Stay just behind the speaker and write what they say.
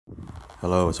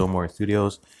Hello, it's Omar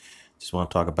Studios. Just want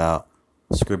to talk about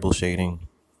scribble shading.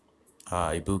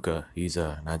 Ebuka, he's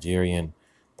a Nigerian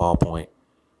ballpoint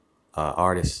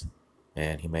artist,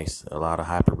 and he makes a lot of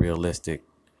hyper-realistic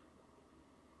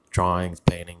drawings,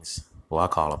 paintings. Well, I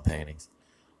call them paintings,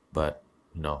 but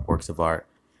works of art.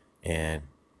 And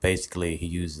basically, he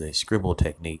uses a scribble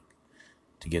technique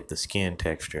to get the skin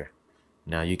texture.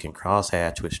 Now you can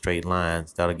crosshatch with straight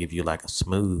lines. That'll give you like a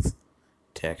smooth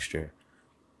texture.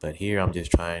 But here I'm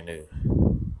just trying to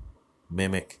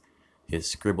mimic his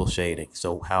scribble shading.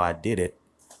 So how I did it,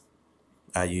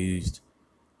 I used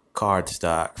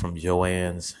cardstock from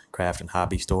Joann's Craft and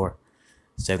Hobby Store,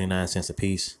 79 cents a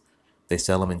piece. They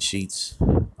sell them in sheets.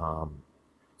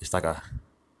 It's like a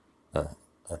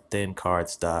thin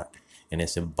cardstock, and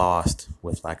it's embossed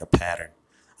with like a pattern.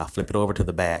 I flip it over to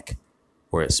the back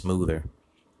where it's smoother.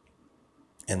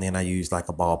 And then I use like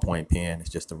a ballpoint pen. It's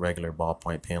just a regular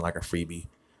ballpoint pen, like a freebie.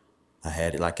 I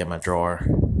had it like in my drawer.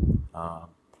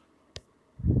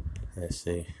 Let's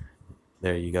see.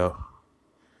 There you go.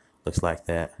 Looks like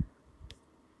that.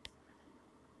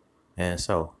 And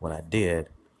so what I did,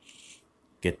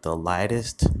 get the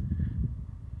lightest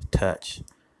touch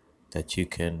that you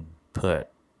can put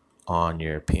on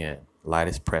your pen,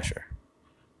 lightest pressure.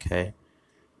 Okay.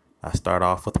 I start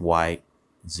off with white,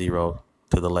 0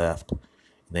 to the left. And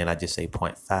then I just say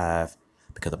 0.5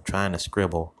 because I'm trying to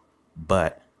scribble,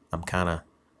 but I'm kind of,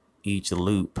 each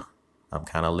loop, I'm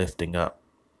kind of lifting up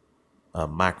a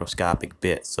microscopic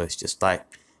bit. So it's just like,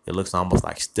 it looks almost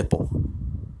like stipple,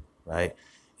 right?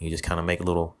 You just kind of make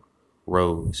little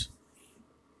rows.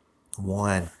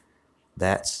 One,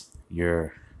 that's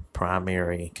your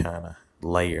primary kind of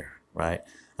layer, right?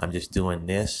 I'm just doing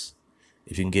this.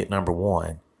 If you can get number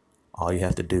one, all you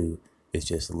have to do is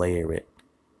just layer it.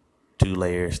 2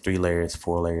 layers, 3 layers,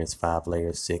 4 layers, 5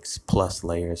 layers, 6 plus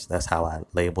layers. That's how I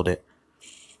labeled it.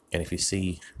 And if you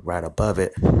see right above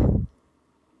it,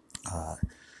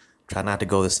 try not to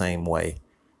go the same way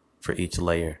for each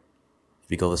layer. If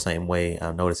you go the same way,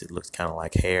 I'll notice it looks kind of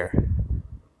like hair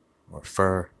or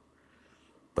fur.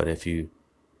 But if you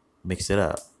mix it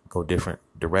up, go different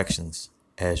directions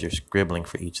as you're scribbling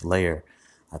for each layer,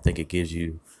 I think it gives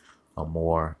you a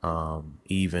more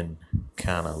even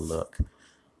kind of look.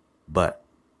 But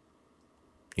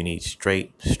you need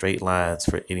straight lines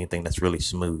for anything that's really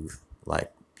smooth,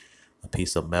 like a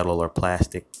piece of metal or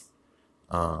plastic.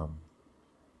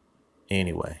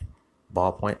 Anyway,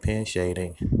 ballpoint pen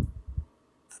shading.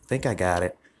 I think I got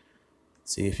it.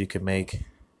 See if you can make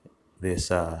this,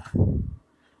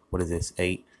 what is this,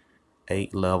 8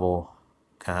 level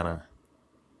kind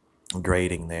of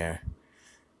grading there.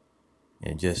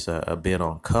 And just a bit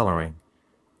on coloring.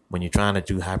 When you're trying to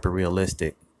do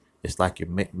hyper-realistic, it's like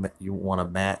you want to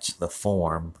match the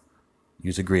form.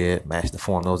 Use a grid, match the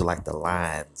form. Those are like the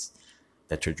lines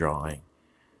that you're drawing.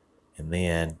 And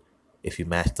then if you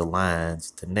match the lines,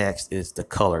 the next is the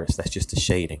colors. That's just the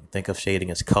shading. Think of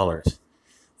shading as colors.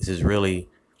 This is really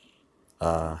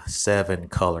 7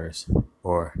 colors,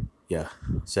 or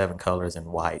 7 colors in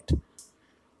white,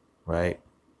 right?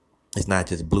 It's not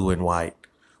just blue and white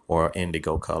or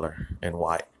indigo color and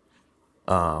white.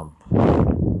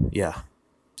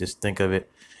 Just think of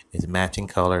it as matching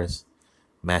colors,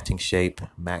 matching shape,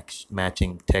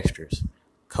 matching textures,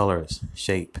 colors,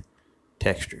 shape,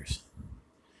 textures.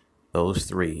 Those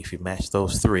 3. If you match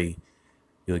those 3,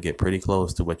 you'll get pretty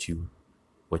close to what you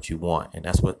want. And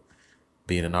that's what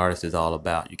being an artist is all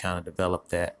about. You kind of develop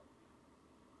that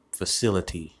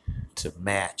facility to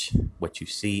match what you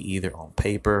see either on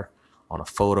paper, on a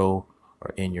photo,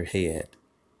 or in your head,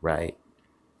 right?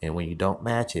 And when you don't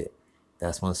match it,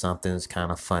 that's when something's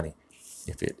kind of funny.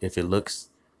 If it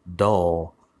looks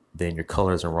dull, then your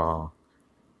colors are wrong.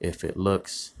 If it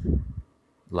looks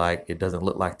like it doesn't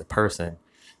look like the person,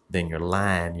 then your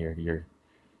line,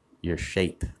 your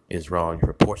shape is wrong.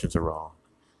 Your proportions are wrong.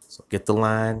 So get the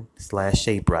line /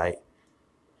 shape right,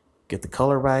 get the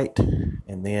color right,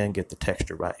 and then get the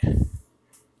texture right.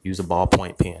 Use a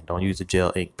ballpoint pen. Don't use a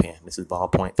gel ink pen. This is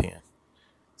ballpoint pen.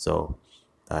 So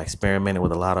I experimented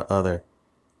with a lot of other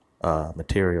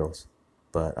materials,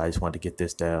 but I just wanted to get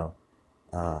this down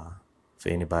for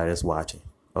anybody that's watching.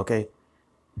 Okay,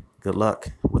 good luck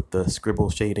with the scribble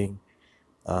shading,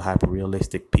 hyper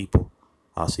realistic people.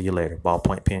 I'll see you later.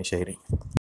 Ballpoint pen shading.